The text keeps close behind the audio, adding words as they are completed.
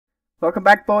Welcome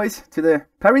back, boys, to the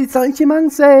Paris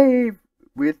Saint-Germain save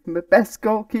with my best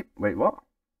goalkeeper. Wait, what?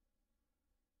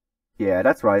 Yeah,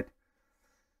 that's right.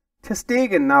 Ter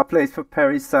Stegen now plays for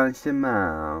Paris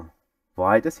Saint-Germain.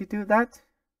 Why does he do that?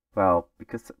 Well,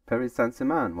 because Paris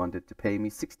Saint-Germain wanted to pay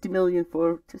me 60 million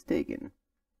for Ter Stegen.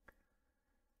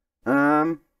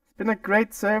 He's been a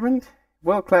great servant,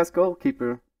 world-class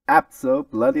goalkeeper,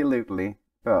 abso-bloody-lutely,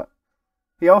 but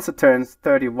he also turns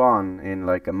 31 in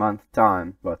like a month's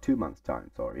time. Well, 2 months'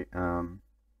 time, sorry. And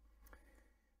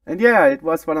yeah, it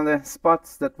was one of the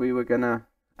spots that we were gonna,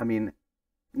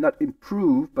 not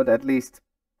improve, but at least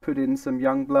put in some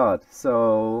young blood.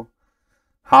 So,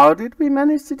 how did we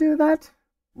manage to do that?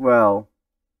 Well,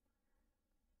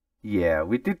 yeah,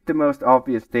 we did the most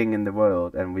obvious thing in the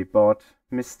world, and we bought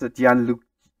Mr.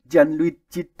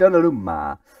 Gianluigi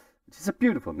Donnarumma, which is a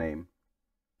beautiful name.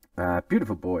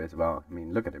 Beautiful boy as well. I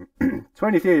mean, look at him.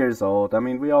 23 years old. I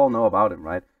mean, we all know about him,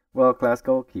 right? World-class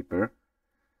goalkeeper.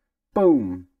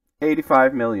 Boom.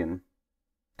 85 million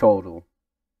total.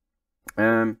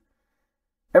 Ever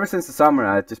since the summer,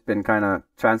 I've just been kind of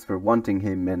transfer wanting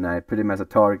him, and I put him as a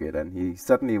target, and he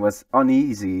suddenly was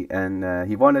uneasy, and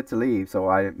he wanted to leave, so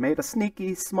I made a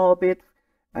sneaky small bit,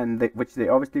 and which they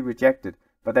obviously rejected.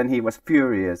 But then he was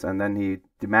furious, and then he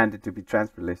demanded to be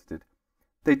transfer listed.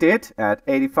 They did at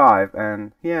 85,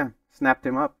 and yeah, snapped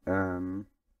him up. I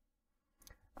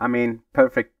mean,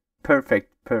 perfect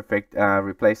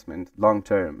replacement long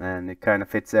term, and it kind of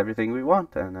fits everything we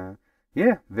want. And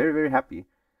yeah, very, very happy.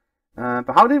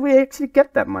 But how did we actually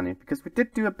get that money? Because we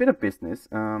did do a bit of business.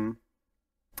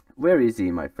 Where is he,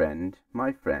 my friend?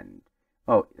 My friend.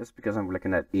 Oh, that's because I'm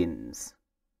looking at ins.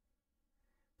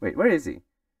 Wait, where is he?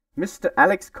 Mr.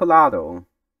 Alex Collado.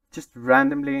 Just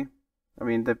randomly. I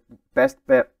mean, the best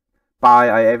buy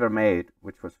I ever made,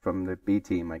 which was from the B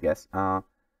team, I guess,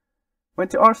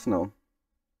 went to Arsenal.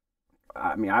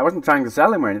 I mean, I wasn't trying to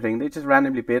sell him or anything. They just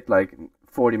randomly bid like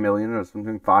 40 million or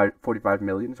something, 45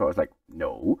 million. So I was like,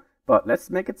 no, but let's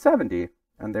make it 70.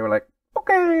 And they were like,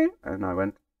 okay. And I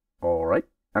went, all right.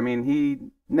 I mean, he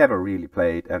never really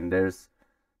played, and there's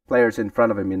players in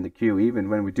front of him in the queue. Even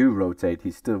when we do rotate,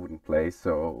 he still wouldn't play.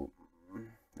 So,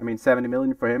 I mean, 70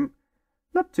 million for him.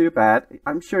 Not too bad.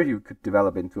 I'm sure he could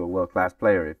develop into a world-class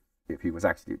player if he was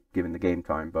actually given the game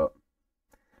time. But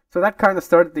so that kind of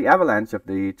started the avalanche of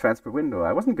the transfer window.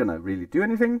 I wasn't going to really do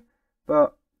anything,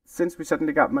 but since we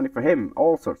suddenly got money for him,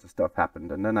 all sorts of stuff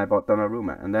happened. And then I bought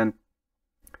Donnarumma. And then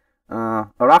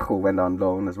Araujo went on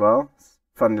loan as well,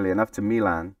 funnily enough, to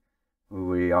Milan, who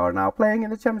we are now playing in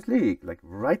the Champions League, like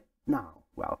right now.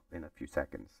 Well, in a few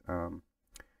seconds.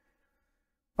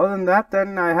 Other than that,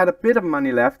 then I had a bit of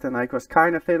money left, and I was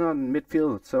kind of thin on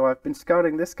midfield, so I've been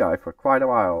scouting this guy for quite a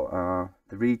while.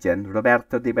 The regen,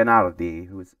 Roberto Di Bernardi,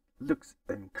 who looks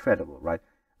incredible, right?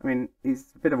 I mean,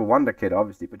 he's a bit of a wonder kid,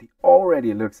 obviously, but he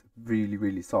already looks really,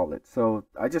 really solid. So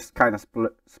I just kind of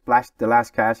splashed the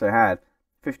last cash I had,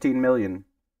 15 million,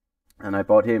 and I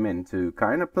bought him in to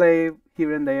kind of play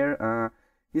here and there.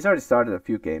 He's already started a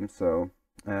few games, so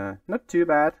not too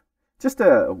bad. Just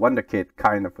a wonder kid,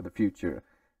 kind of, for the future.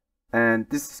 And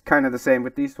this is kind of the same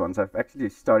with these ones. I've actually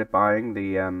started buying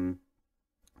the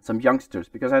some youngsters,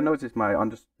 because I noticed my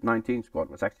under-19 squad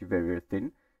was actually very, very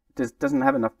thin. It just doesn't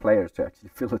have enough players to actually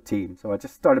fill a team. So I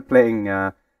just started playing,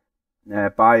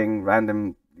 buying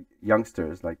random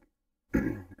youngsters, like,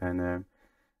 and I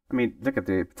mean, look at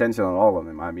the potential on all of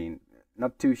them. I mean,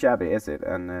 not too shabby, is it?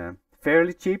 And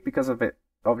fairly cheap because of it.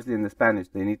 Obviously, in the Spanish,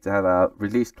 they need to have a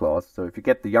release clause. So if you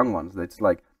get the young ones, it's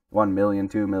like 1 million,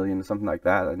 2 million, something like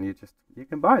that, and you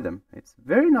can buy them. It's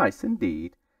very nice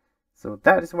indeed. So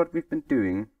that is what we've been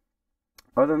doing.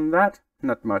 Other than that,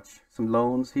 not much. Some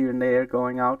loans here and there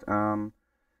going out. And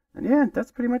yeah,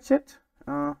 that's pretty much it.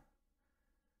 I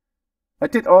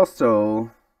did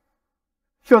also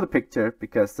show the picture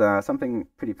because something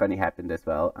pretty funny happened as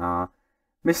well.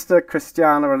 Mr.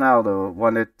 Cristiano Ronaldo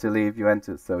wanted to leave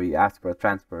Juventus, so he asked for a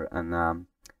transfer, and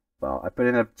well, I put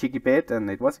in a cheeky bid, and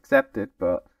it was accepted,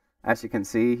 but as you can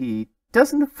see, he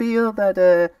doesn't feel that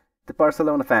the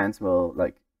Barcelona fans will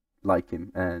like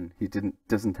him, and he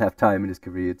doesn't have time in his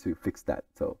career to fix that.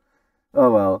 So,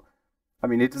 oh well. I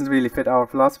mean, it doesn't really fit our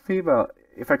philosophy, but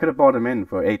if I could have bought him in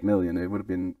for 8 million, it would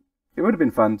have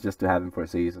been fun just to have him for a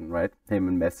season, right? Him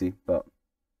and Messi. But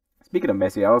speaking of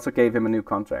Messi, I also gave him a new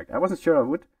contract. I wasn't sure I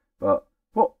would, but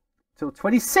what? Till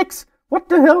 26? What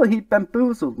the hell? He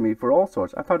bamboozled me for all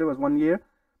sorts. I thought it was 1 year.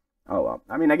 Oh well,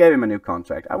 I mean, I gave him a new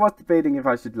contract. I was debating if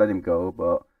I should let him go,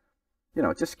 but, you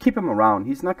know, just keep him around.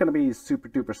 He's not going to be a super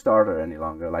duper starter any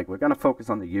longer. Like, we're going to focus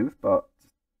on the youth, but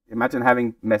imagine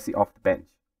having Messi off the bench.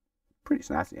 Pretty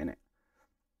snazzy, isn't it?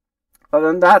 Other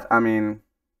than that, I mean,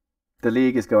 the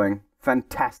league is going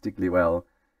fantastically well.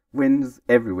 Wins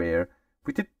everywhere.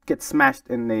 We did get smashed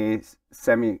in the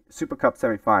Super Cup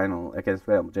semi-final against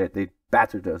Real Madrid. They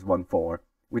battered us 1-4.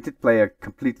 We did play a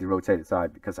completely rotated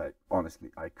side because I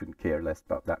couldn't care less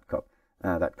about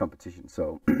that competition.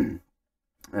 So,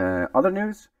 other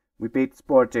news, we beat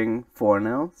Sporting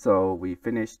 4-0, so we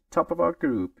finished top of our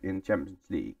group in Champions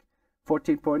League.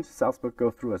 14 points, Salzburg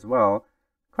go through as well.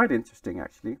 Quite interesting,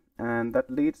 actually. And that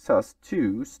leads us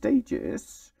to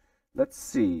stages. Let's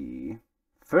see.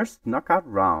 First knockout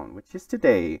round, which is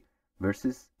today,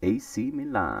 versus AC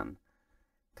Milan.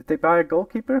 Did they buy a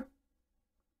goalkeeper?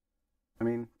 I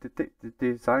mean, did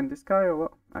they sign this guy or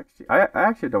what? Actually, I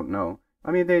actually don't know.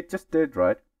 I mean, they just did,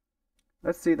 right?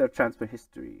 Let's see their transfer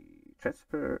history.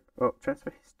 Transfer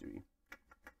history.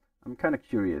 I'm kind of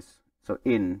curious. So,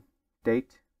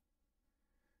 date.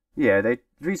 Yeah, they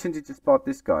recently just bought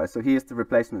this guy, so he is the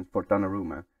replacement for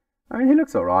Donnarumma. I mean, he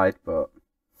looks alright, but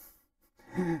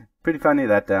pretty funny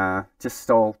that just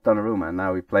stole Donnarumma and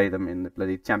now we play them in the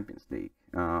bloody Champions League.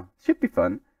 Should be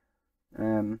fun.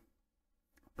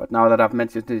 But now that I've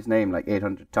mentioned his name like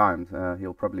 800 times,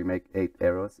 he'll probably make 8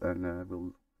 errors and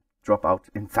will drop out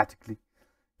emphatically.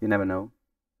 You never know.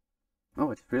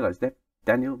 Oh, I just realized that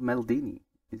Daniel Maldini.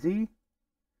 Is he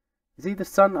the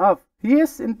son of? He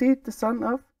is indeed the son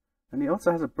of. And he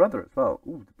also has a brother as well.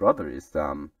 Ooh, the brother is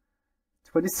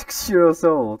 26 years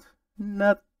old.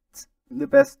 Not the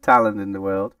best talent in the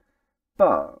world.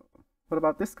 But what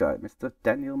about this guy, Mr.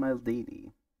 Daniel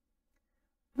Maldini?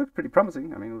 Looks pretty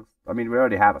promising. I mean, we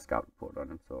already have a scout report on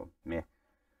him, so meh.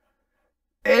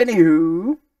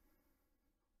 Anywho,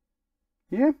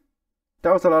 yeah,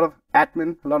 that was a lot of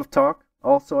admin, a lot of talk,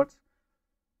 all sorts.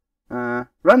 Run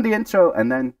the intro,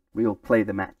 and then we'll play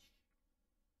the match.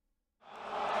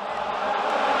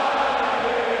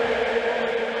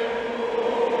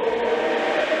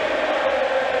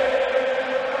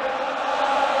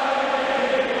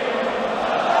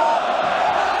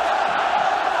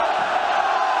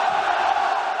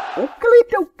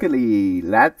 Oakley,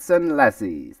 lads and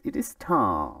lassies, it is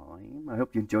time. I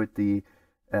hope you enjoyed the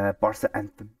Barca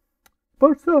anthem.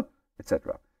 Barca,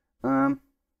 etc.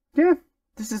 Yeah,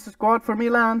 this is the squad for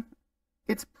Milan.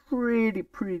 It's pretty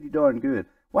darn good.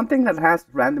 One thing that has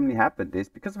randomly happened is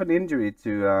because of an injury to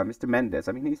Mr. Mendes.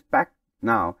 I mean, he's back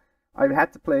now. I've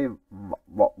had to play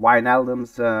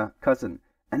Wijnaldum's cousin,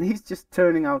 and he's just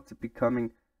turning out to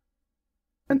becoming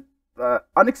an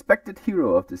unexpected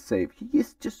hero of this save. He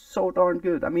is just so darn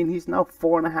good. I mean, he's now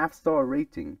 4.5-star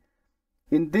rating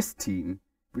in this team,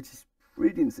 which is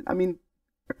pretty insane. I mean,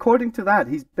 according to that,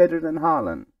 he's better than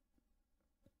Haaland.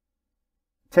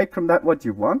 Take from that what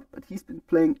you want, but he's been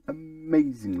playing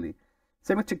amazingly.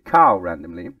 Same with Trincao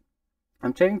randomly.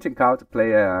 I'm changing Trincao to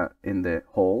play in the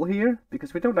hole here,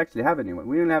 because we don't actually have anyone.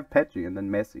 We only have Pedri and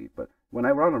then Messi, but when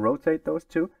I want to rotate those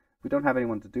two, we don't have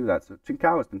anyone to do that. So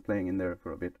Trincao has been playing in there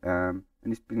for a bit, and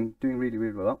he's been doing really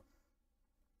well.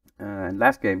 And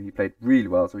last game he played really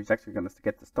well, so he's actually going to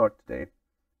get the start today.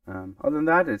 Other than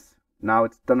that, now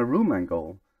it's Donnarumma in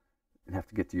goal. You have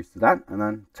to get used to that. And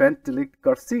then Trent de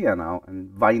Garcia now, and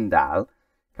Wijndal,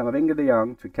 Camavinga, De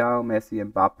Jong, Trincao, Messi,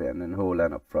 Mbappe, and then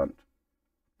Haaland up front.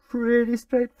 Pretty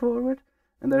straightforward.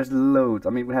 And there's loads. I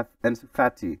mean, we have Ansu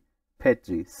Fati,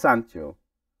 Pedri, Sancho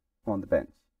on the bench.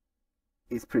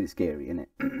 It's pretty scary, isn't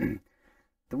it?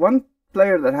 The one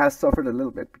player that has suffered a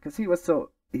little bit, because he was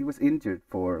injured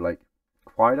for like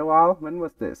quite a while. When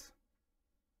was this?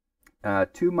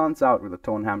 2 months out with a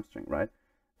torn hamstring, right?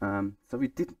 So we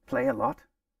didn't play a lot,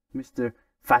 Mr.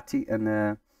 Fati,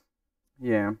 and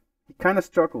yeah, he kind of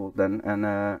struggled then,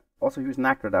 and also he was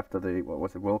knackered after the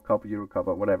World Cup, Euro Cup,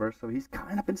 or whatever. So he's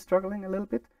kind of been struggling a little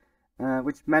bit,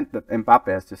 which meant that Mbappe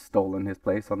has just stolen his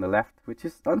place on the left, which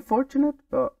is unfortunate,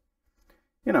 but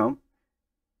you know,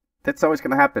 that's always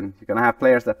going to happen. You're going to have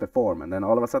players that perform, and then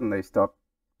all of a sudden they stop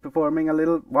performing a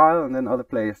little while, and then other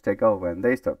players take over and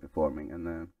they start performing,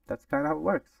 and that's kind of how it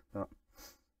works. So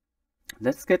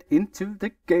let's get into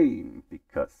the game,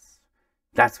 because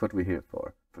that's what we're here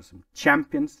for some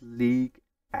Champions League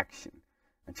action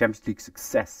and Champions League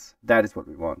success. That is what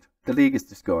we want. The league is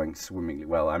just going swimmingly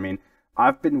well. I mean,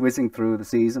 I've been whizzing through the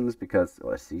seasons because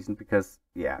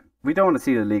yeah, we don't want to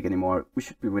see the league anymore. We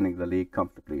should be winning the league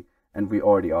comfortably, and we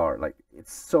already are. Like,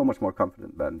 it's so much more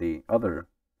confident than the other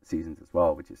seasons as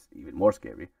well, which is even more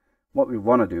scary. What we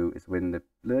want to do is win the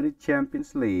bloody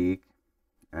Champions League,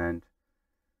 and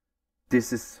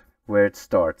this is where it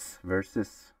starts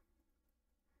versus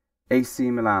AC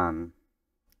Milan.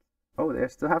 Oh, they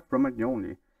still have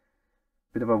Romagnoli.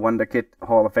 Bit of a wonder kid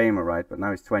Hall of Famer, right? But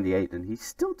now he's 28, and he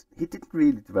didn't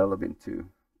really develop into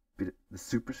the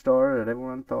superstar that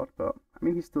everyone thought, but I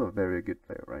mean, he's still a very good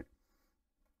player, right?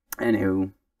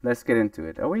 Anywho, let's get into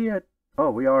it. Are we at? Oh,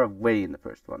 we are away in the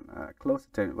first one. Close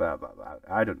to 10. Well,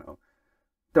 I don't know.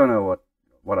 Don't know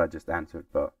what I just answered,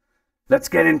 but let's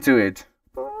get into it.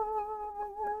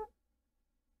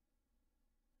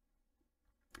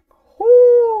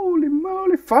 Holy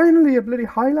moly! Finally, a bloody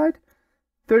highlight.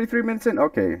 33 minutes in.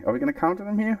 Okay, are we gonna counter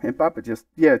them here? Mbappe just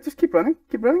keep running,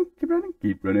 keep running,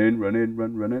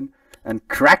 run, and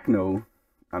Crackno.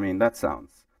 I mean, that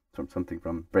sounds from something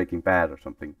from Breaking Bad or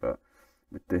something, but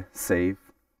with the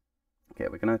save. Okay,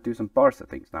 we're gonna do some Barca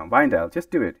things now. Wijndal, just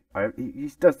do it.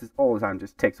 He does this all the time.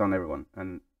 Just takes on everyone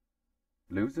and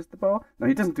loses the ball. No,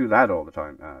 he doesn't do that all the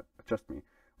time. Trust me.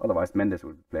 Otherwise, Mendes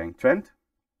would be playing. Trent,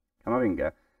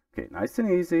 Camavinga. Okay, nice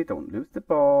and easy. Don't lose the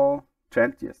ball.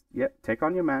 Trent, just take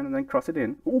on your man and then cross it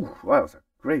in. Ooh, wow, that was a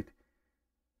great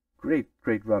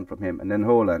run from him. And then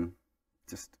Haaland,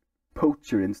 just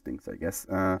poacher instincts, I guess.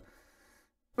 And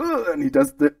he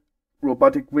does the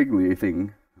robotic wiggly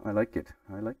thing. I like it.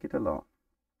 I like it a lot.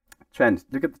 Trent,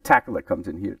 look at the tackle that comes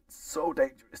in here. It's so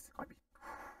dangerous.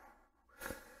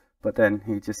 But then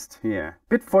he just,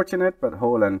 bit fortunate, but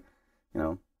Haaland,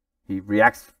 he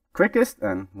reacts quickest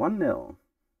and 1-0.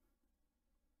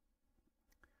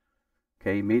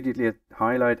 Okay, immediately a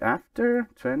highlight after.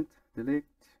 Trent, De Ligt,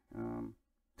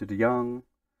 to De Jong.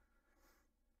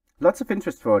 Lots of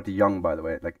interest for De Jong, by the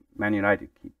way. Like, Man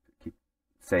United keep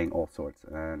saying all sorts.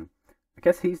 And I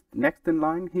guess he's next in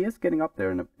line. He is getting up there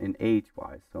in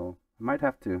age-wise. So I might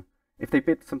have to, if they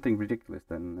bid something ridiculous,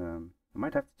 then I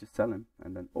might have to just sell him.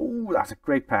 And then, oh, that's a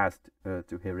great pass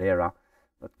to Herrera.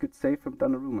 But good save from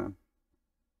Donnarumma.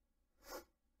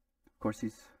 Of course,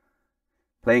 he's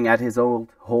playing at his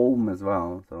old home as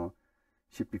well, so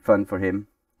should be fun for him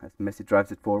as Messi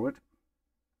drives it forward.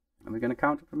 Are we going to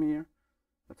counter from here?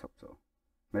 Let's hope so.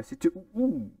 Messi too.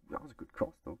 Ooh, that was a good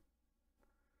cross though.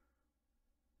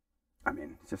 I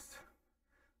mean, just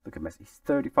look at Messi. He's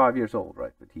 35 years old,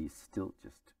 right? But he's still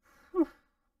just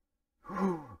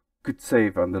good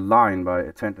save on the line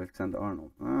by Trent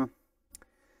Alexander-Arnold. So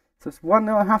it's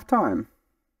 1-0 at half time.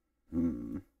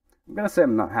 I'm gonna say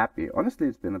I'm not happy. Honestly,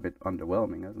 it's been a bit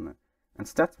underwhelming, hasn't it? And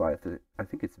stats-wise, I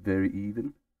think it's very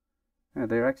even. Yeah,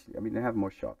 they're actually, I mean, they have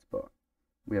more shots, but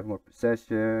we have more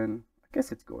possession. I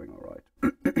guess it's going alright.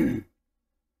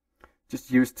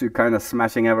 Just used to kind of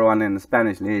smashing everyone in the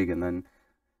Spanish league, and then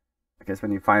I guess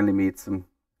when you finally meet some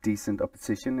decent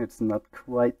opposition, it's not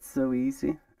quite so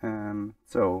easy.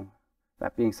 So,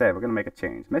 that being said, we're gonna make a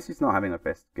change. Messi's not having her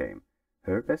best game.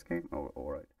 Her best game? Oh,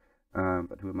 alright.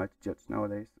 But who am I to judge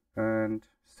nowadays? And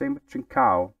same with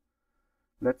Trincao.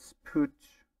 Let's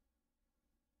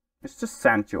just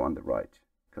Sancho on the right.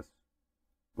 Because,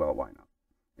 well, why not?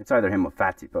 It's either him or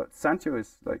Fati, but Sancho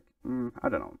is like, I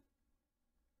don't know.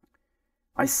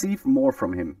 I see more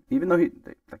from him. Even though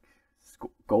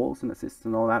goals and assists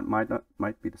and all that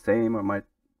might be the same, or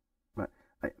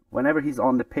whenever he's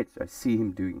on the pitch, I see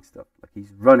him doing stuff. Like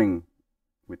he's running,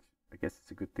 which I guess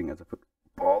is a good thing as a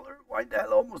footballer.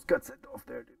 Wijndal almost got sent off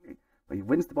there, didn't he? But he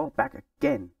wins the ball back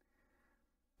again.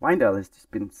 Wijndal has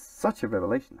just been such a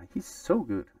revelation. Like, he's so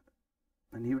good.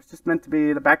 And he was just meant to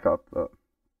be the backup. That's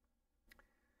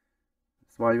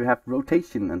why we have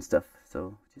rotation and stuff.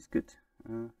 So, which is good.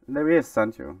 And there he is,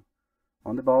 Sancho.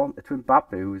 On the ball. To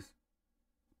Mbappe, who's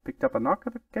picked up a knock,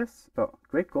 I guess. Oh,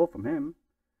 great goal from him.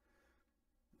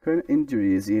 What kind of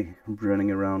injury is he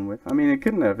running around with? I mean, it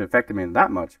couldn't have affected him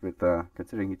that much, with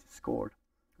considering he just scored.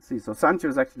 See, so Sancho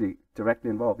is actually directly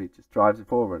involved. He just drives it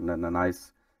forward, and then a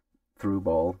nice through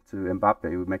ball to Mbappe,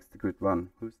 who makes the good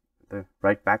run. Who's the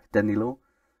right back, Danilo?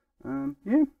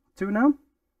 2-0.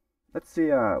 Let's see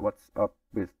what's up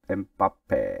with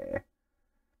Mbappe.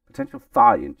 Potential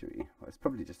thigh injury. Well, it's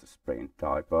probably just a sprained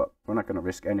thigh, but we're not going to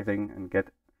risk anything and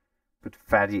put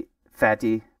Fatty,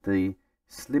 the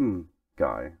slim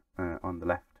guy, on the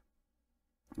left.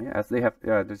 Yeah, as they have,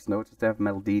 just noticed they have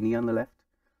Maldini on the left.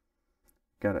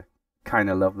 Gotta kind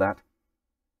of love that.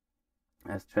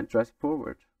 As Trent drives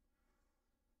forward.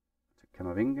 To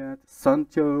Camavinga, to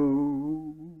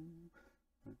Sancho.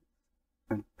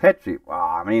 And Petri.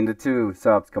 Wow, I mean, the two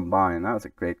subs combined. That was a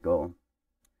great goal.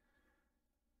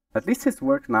 At least his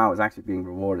work now is actually being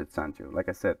rewarded, Sancho. Like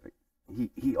I said,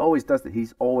 he always does it.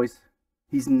 He's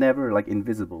never like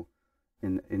invisible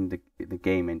in the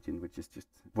game engine, which is just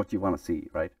what you want to see,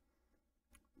 right?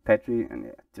 Petri,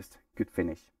 and just good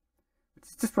finish.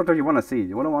 It's just what you want to see.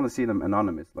 You don't want to see them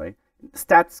anonymous, right?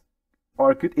 Stats are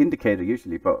a good indicator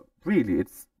usually, but really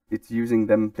it's using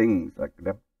them things like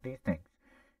these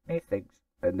things,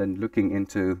 and then looking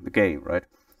into the game, right?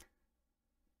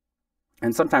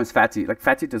 And sometimes Fatty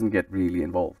doesn't get really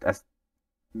involved, as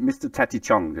Mr. Tatty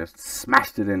Chong just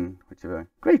smashed it in, which is a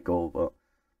great goal, but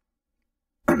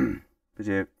but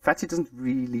yeah, Fatty doesn't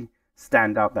really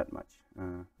stand out that much,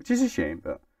 which is a shame,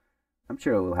 but I'm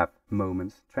sure we'll have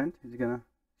moments. Trent, is he gonna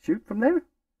shoot from there?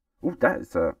 Oh, that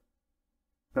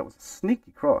was a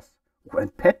sneaky cross. Oh,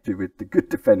 and Petri with the good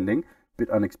defending, bit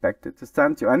unexpected to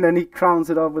Sancho, and then he crowns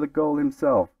it off with a goal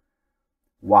himself.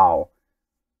 Wow,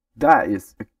 that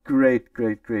is a great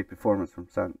performance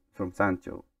from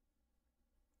Sancho.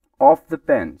 Off the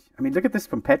bench. I mean, look at this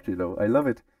from Petri though. I love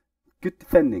it. Good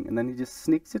defending, and then he just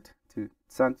sneaks it to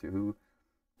Sancho, who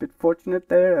a bit fortunate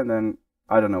there, and then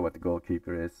I don't know what the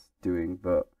goalkeeper is doing,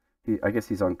 but I guess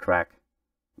he's on crack,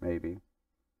 maybe.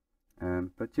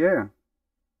 But yeah,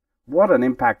 what an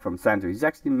impact from Sancho. He's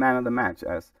actually man of the match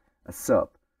as a sub.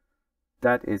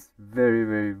 That is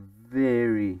very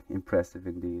impressive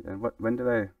indeed. And when did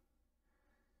I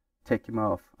take him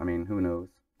off? I mean, who knows?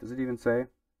 Does it even say?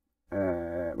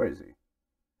 Where is he?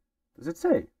 Does it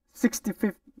say?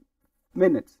 65th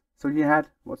minutes. So he had,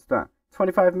 what's that?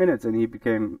 25 minutes and he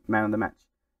became man of the match.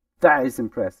 That is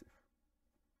impressive.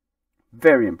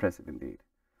 Very impressive indeed.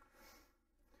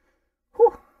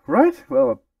 Whew, right,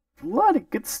 well, a bloody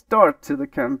good start to the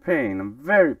campaign. I'm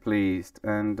very pleased.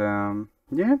 And,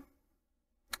 yeah.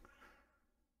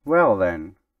 Well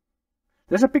then.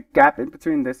 There's a big gap in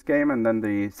between this game and then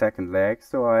the second leg,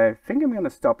 so I think I'm going to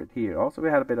stop it here. Also, we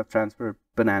had a bit of transfer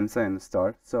bonanza in the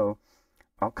start, so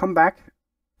I'll come back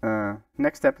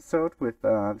next episode with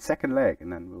the second leg,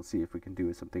 and then we'll see if we can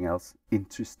do something else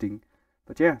interesting.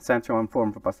 But yeah, Sancho on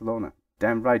form for Barcelona.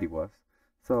 Damn right he was.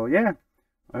 So yeah,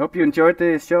 I hope you enjoyed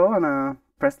the show, and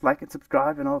press like and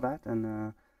subscribe and all that.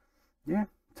 And yeah,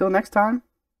 till next time,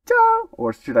 ciao!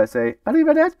 Or should I say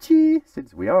arrivederci,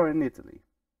 since we are in Italy.